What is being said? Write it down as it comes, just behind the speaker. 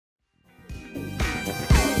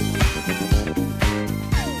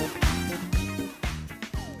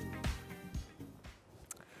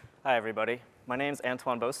Hi, everybody. My name's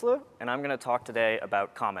Antoine Bosselut, and I'm going to talk today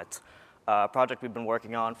about Comet, a project we've been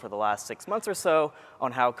working on for the last 6 months or so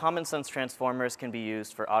on how common sense transformers can be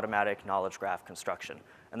used for automatic knowledge graph construction.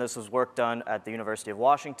 And this was work done at the University of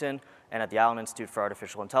Washington and at the Allen Institute for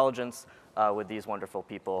Artificial Intelligence with these wonderful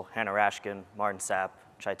people, Hannah Rashkin, Martin Sapp,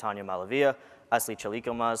 Chaitanya Malavia, Asli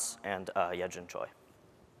Chalikomas, and Yejin Choi.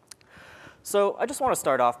 So I just want to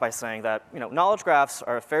start off by saying that knowledge graphs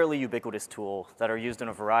are a fairly ubiquitous tool that are used in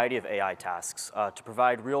a variety of AI tasks to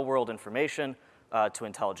provide real-world information to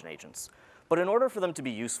intelligent agents. But in order for them to be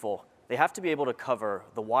useful, they have to be able to cover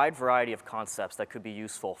the wide variety of concepts that could be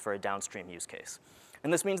useful for a downstream use case.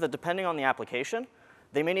 And this means that depending on the application,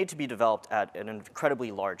 they may need to be developed at an incredibly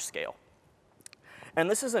large scale. And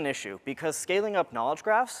this is an issue because scaling up knowledge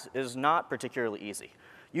graphs is not particularly easy.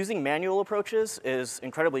 Using manual approaches is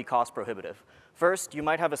incredibly cost prohibitive. First, you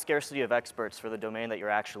might have a scarcity of experts for the domain that you're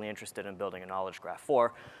actually interested in building a knowledge graph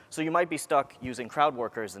for, so you might be stuck using crowd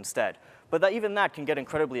workers instead. But even that can get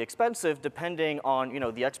incredibly expensive depending on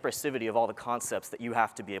the expressivity of all the concepts that you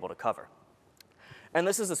have to be able to cover. And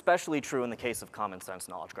this is especially true in the case of common sense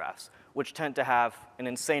knowledge graphs, which tend to have an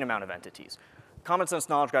insane amount of entities. Common sense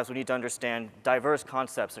knowledge graphs would need to understand diverse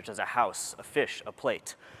concepts such as a house, a fish, a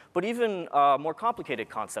plate, but even more complicated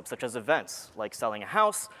concepts such as events, like selling a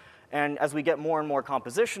house, and as we get more and more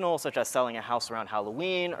compositional, such as selling a house around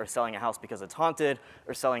Halloween, or selling a house because it's haunted,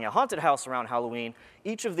 or selling a haunted house around Halloween,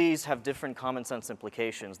 each of these have different common sense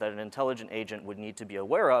implications that an intelligent agent would need to be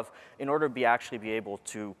aware of in order to actually be able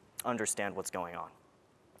to understand what's going on.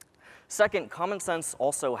 Second, common sense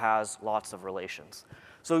also has lots of relations.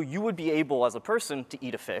 So you would be able, as a person, to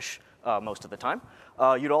eat a fish most of the time.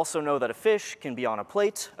 You'd also know that a fish can be on a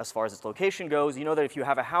plate as far as its location goes. You know that if you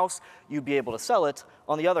have a house, you'd be able to sell it.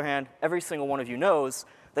 On the other hand, every single one of you knows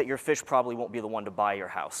that your fish probably won't be the one to buy your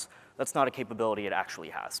house. That's not a capability it actually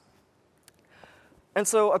has. And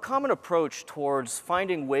so a common approach towards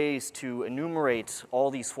finding ways to enumerate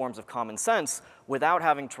all these forms of common sense without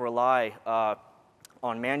having to rely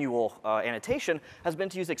on manual annotation has been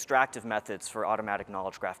to use extractive methods for automatic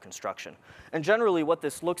knowledge graph construction. And generally what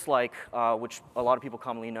this looks like, which a lot of people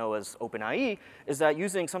commonly know as OpenIE, is that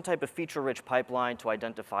using some type of feature-rich pipeline to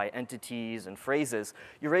identify entities and phrases,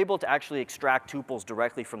 you're able to actually extract tuples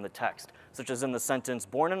directly from the text, such as in the sentence,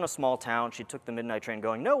 born in a small town, she took the midnight train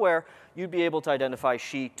going nowhere, you'd be able to identify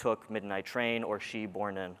she took midnight train or she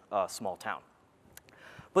born in a small town.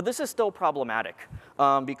 But this is still problematic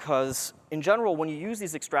because, in general, when you use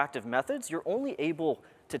these extractive methods, you're only able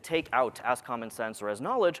to take out as common sense or as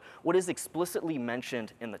knowledge what is explicitly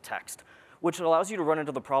mentioned in the text, which allows you to run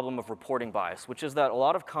into the problem of reporting bias, which is that a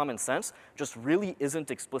lot of common sense just really isn't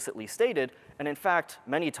explicitly stated, and in fact,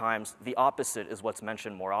 many times, the opposite is what's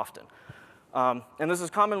mentioned more often. And this is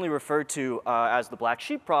commonly referred to as the black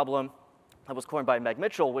sheep problem that was coined by Meg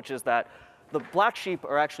Mitchell, which is that the black sheep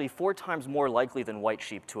are actually 4 times more likely than white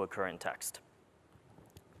sheep to occur in text.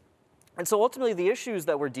 And so ultimately, the issues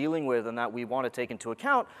that we're dealing with and that we want to take into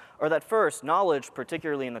account are that first, knowledge,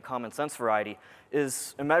 particularly in the common sense variety,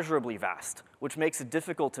 is immeasurably vast, which makes it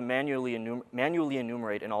difficult to manually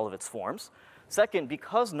enumerate in all of its forms. Second,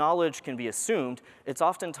 because knowledge can be assumed, it's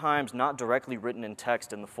oftentimes not directly written in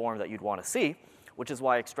text in the form that you'd want to see, which is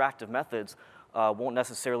why extractive methods won't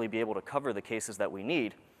necessarily be able to cover the cases that we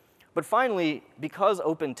need. But finally, because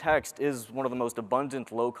open text is one of the most abundant,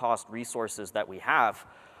 low-cost resources that we have,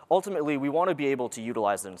 ultimately, we want to be able to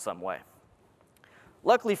utilize it in some way.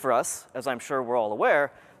 Luckily for us, as I'm sure we're all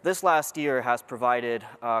aware, this last year has provided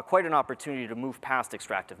quite an opportunity to move past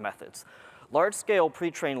extractive methods. Large-scale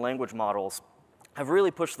pre-trained language models have really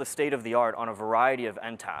pushed the state of the art on a variety of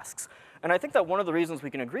end tasks. And I think that one of the reasons we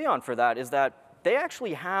can agree on for that is that they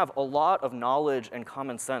actually have a lot of knowledge and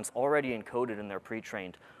common sense already encoded in their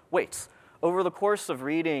pre-trained weights. Over the course of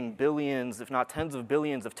reading billions, if not tens of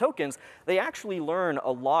billions of tokens, they actually learn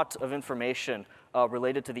a lot of information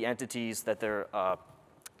related to the entities that they're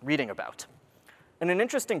reading about. And an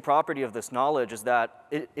interesting property of this knowledge is that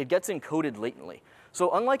it gets encoded latently.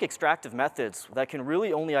 So unlike extractive methods that can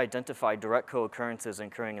really only identify direct co-occurrences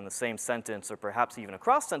occurring in the same sentence or perhaps even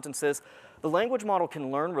across sentences, the language model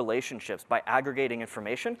can learn relationships by aggregating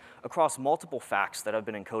information across multiple facts that have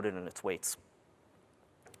been encoded in its weights.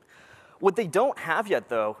 What they don't have yet,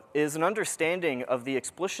 though, is an understanding of the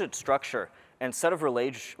explicit structure and set of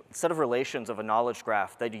relations of a knowledge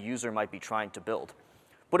graph that a user might be trying to build.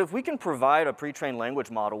 But if we can provide a pre-trained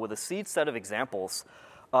language model with a seed set of examples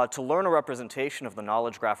to learn a representation of the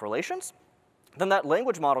knowledge graph relations, then that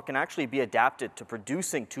language model can actually be adapted to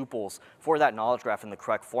producing tuples for that knowledge graph in the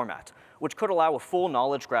correct format, which could allow a full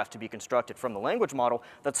knowledge graph to be constructed from the language model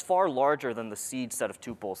that's far larger than the seed set of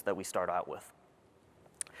tuples that we start out with.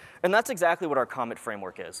 And that's exactly what our COMET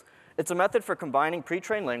framework is. It's a method for combining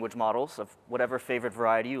pre-trained language models of whatever favorite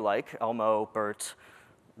variety you like, Elmo, BERT,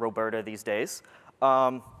 Roberta these days,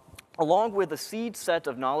 along with a seed set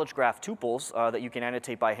of knowledge graph tuples that you can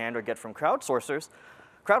annotate by hand or get from crowd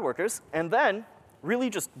workers, and then really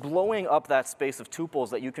just blowing up that space of tuples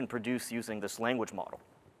that you can produce using this language model.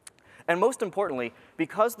 And most importantly,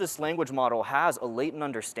 because this language model has a latent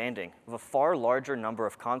understanding of a far larger number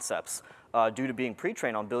of concepts due to being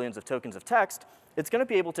pre-trained on billions of tokens of text, it's going to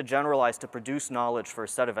be able to generalize to produce knowledge for a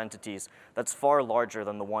set of entities that's far larger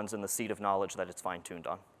than the ones in the seed of knowledge that it's fine-tuned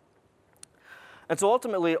on. And so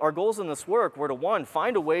ultimately, our goals in this work were to, one,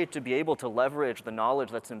 find a way to be able to leverage the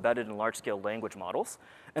knowledge that's embedded in large-scale language models,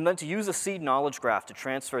 and then to use a seed knowledge graph to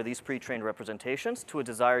transfer these pre-trained representations to a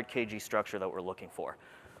desired KG structure that we're looking for,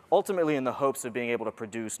 ultimately in the hopes of being able to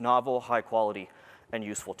produce novel, high-quality, and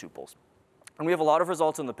useful tuples. And we have a lot of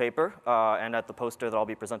results in the paper and at the poster that I'll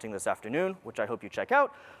be presenting this afternoon, which I hope you check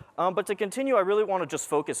out. But to continue, I really want to just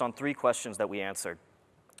focus on 3 questions that we answered,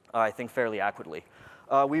 I think fairly accurately.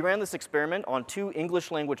 We ran this experiment on 2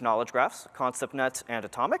 English language knowledge graphs, ConceptNet and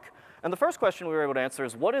Atomic. And the first question we were able to answer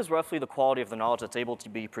is, what is roughly the quality of the knowledge that's able to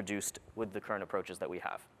be produced with the current approaches that we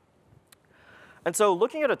have? And so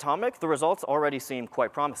looking at Atomic, the results already seem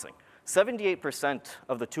quite promising. 78%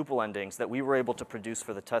 of the tuple endings that we were able to produce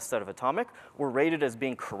for the test set of Atomic were rated as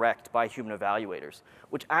being correct by human evaluators,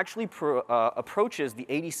 which actually approaches the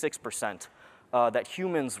 86% that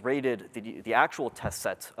humans rated the actual test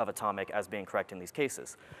set of Atomic as being correct in these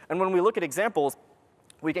cases. And when we look at examples,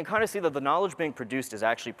 we can kind of see that the knowledge being produced is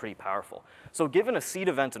actually pretty powerful. So given a seed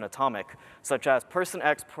event in Atomic, such as person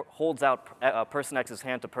X holds out person X's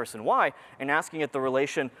hand to person Y, and asking it the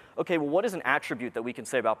relation, okay, well, what is an attribute that we can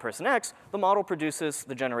say about person X, the model produces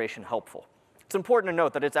the generation helpful. It's important to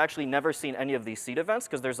note that it's actually never seen any of these seed events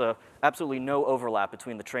because there's absolutely no overlap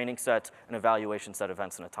between the training set and evaluation set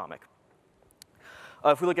events in Atomic.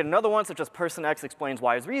 If we look at another one, such as person X explains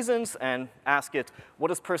Y's reasons, and ask it, what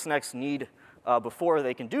does person X need before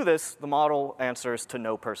they can do this, the model answers to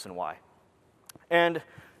no person Y. And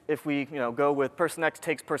if we go with person X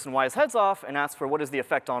takes person Y's heads off and asks for what is the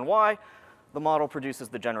effect on Y, the model produces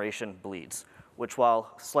the generation bleeds, which,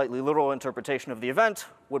 while slightly literal interpretation of the event,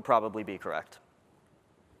 would probably be correct.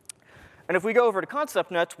 And if we go over to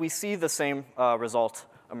ConceptNet, we see the same result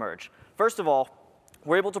emerge. First of all,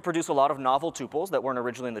 we're able to produce a lot of novel tuples that weren't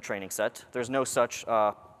originally in the training set. There's no such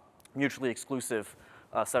mutually exclusive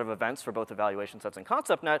set of events for both evaluation sets and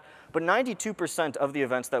ConceptNet, but 92% of the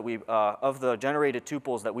events that of the generated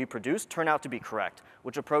tuples that we produced turn out to be correct,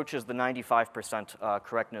 which approaches the 95%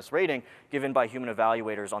 correctness rating given by human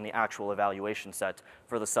evaluators on the actual evaluation set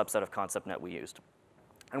for the subset of ConceptNet we used.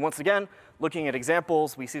 And once again, looking at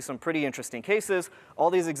examples, we see some pretty interesting cases. All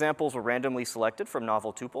these examples were randomly selected from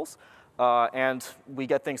novel tuples, and we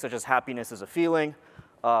get things such as happiness is a feeling,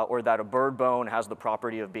 or that a bird bone has the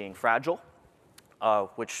property of being fragile,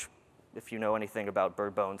 which, if you know anything about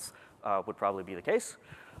bird bones, would probably be the case.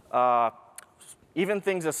 Even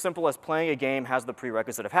things as simple as playing a game has the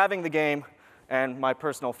prerequisite of having the game, and my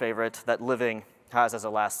personal favorite, that living has as a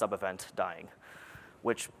last sub-event dying,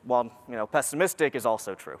 which, while pessimistic, is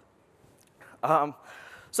also true.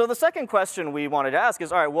 So the second question we wanted to ask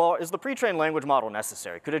is, all right, well, is the pre-trained language model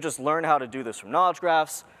necessary? Could it just learn how to do this from knowledge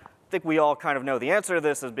graphs? I think we all kind of know the answer to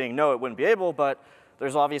this as being no, it wouldn't be able, but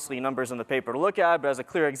there's obviously numbers in the paper to look at. But as a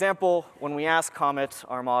clear example, when we ask COMET,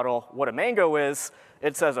 our model, what a mango is,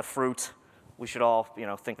 it says a fruit. We should all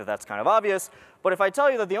think that that's kind of obvious. But if I tell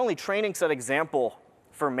you that the only training set example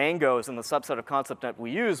for mangoes in the subset of ConceptNet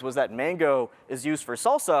we use was that mango is used for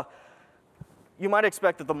salsa, you might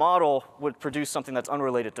expect that the model would produce something that's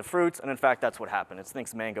unrelated to fruits, and in fact, that's what happened. It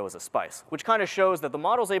thinks mango is a spice, which kind of shows that the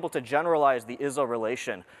model is able to generalize the ISO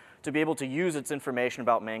relation to be able to use its information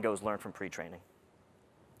about mangoes learned from pre-training.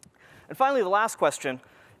 And finally, the last question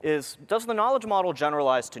is, does the knowledge model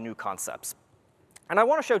generalize to new concepts? And I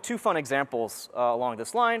want to show 2 fun examples along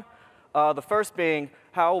this line. The first being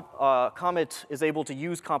how COMET is able to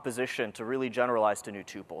use composition to really generalize to new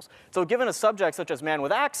tuples. So given a subject such as man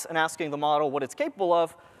with axe and asking the model what it's capable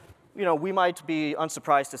of, we might be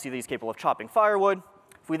unsurprised to see that he's capable of chopping firewood.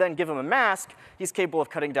 If we then give him a mask, he's capable of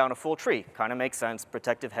cutting down a full tree. Kind of makes sense.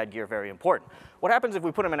 Protective headgear, very important. What happens if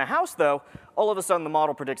we put him in a house, though? All of a sudden, the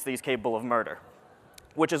model predicts that he's capable of murder,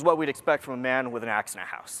 which is what we'd expect from a man with an axe in a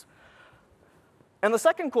house. And the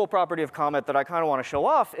second cool property of Comet that I kind of want to show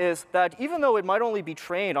off is that even though it might only be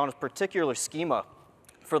trained on a particular schema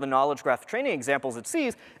for the knowledge graph training examples it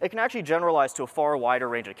sees, it can actually generalize to a far wider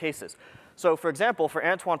range of cases. So for example, for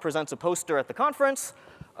Antoine presents a poster at the conference,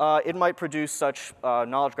 it might produce such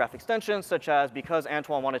knowledge graph extensions, such as because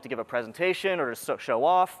Antoine wanted to give a presentation or to show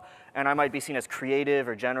off, and I might be seen as creative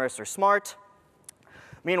or generous or smart.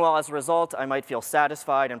 Meanwhile, as a result, I might feel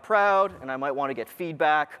satisfied and proud, and I might want to get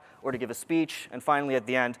feedback or to give a speech. And finally, at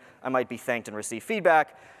the end, I might be thanked and receive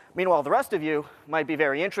feedback. Meanwhile, the rest of you might be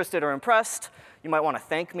very interested or impressed. You might want to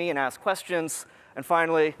thank me and ask questions. And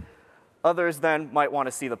finally, others then might want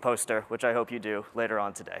to see the poster, which I hope you do later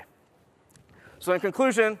on today. So in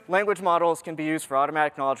conclusion, language models can be used for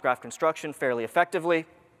automatic knowledge graph construction fairly effectively.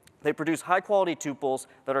 They produce high-quality tuples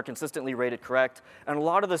that are consistently rated correct, and a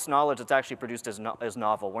lot of this knowledge that's actually produced is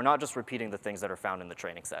novel. We're not just repeating the things that are found in the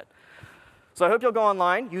training set. So I hope you'll go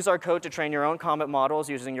online, use our code to train your own Comet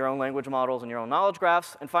models using your own language models and your own knowledge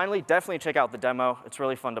graphs, and finally, definitely check out the demo. It's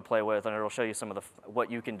really fun to play with, and it'll show you some of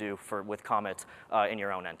what you can do with Comet in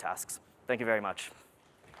your own end tasks. Thank you very much.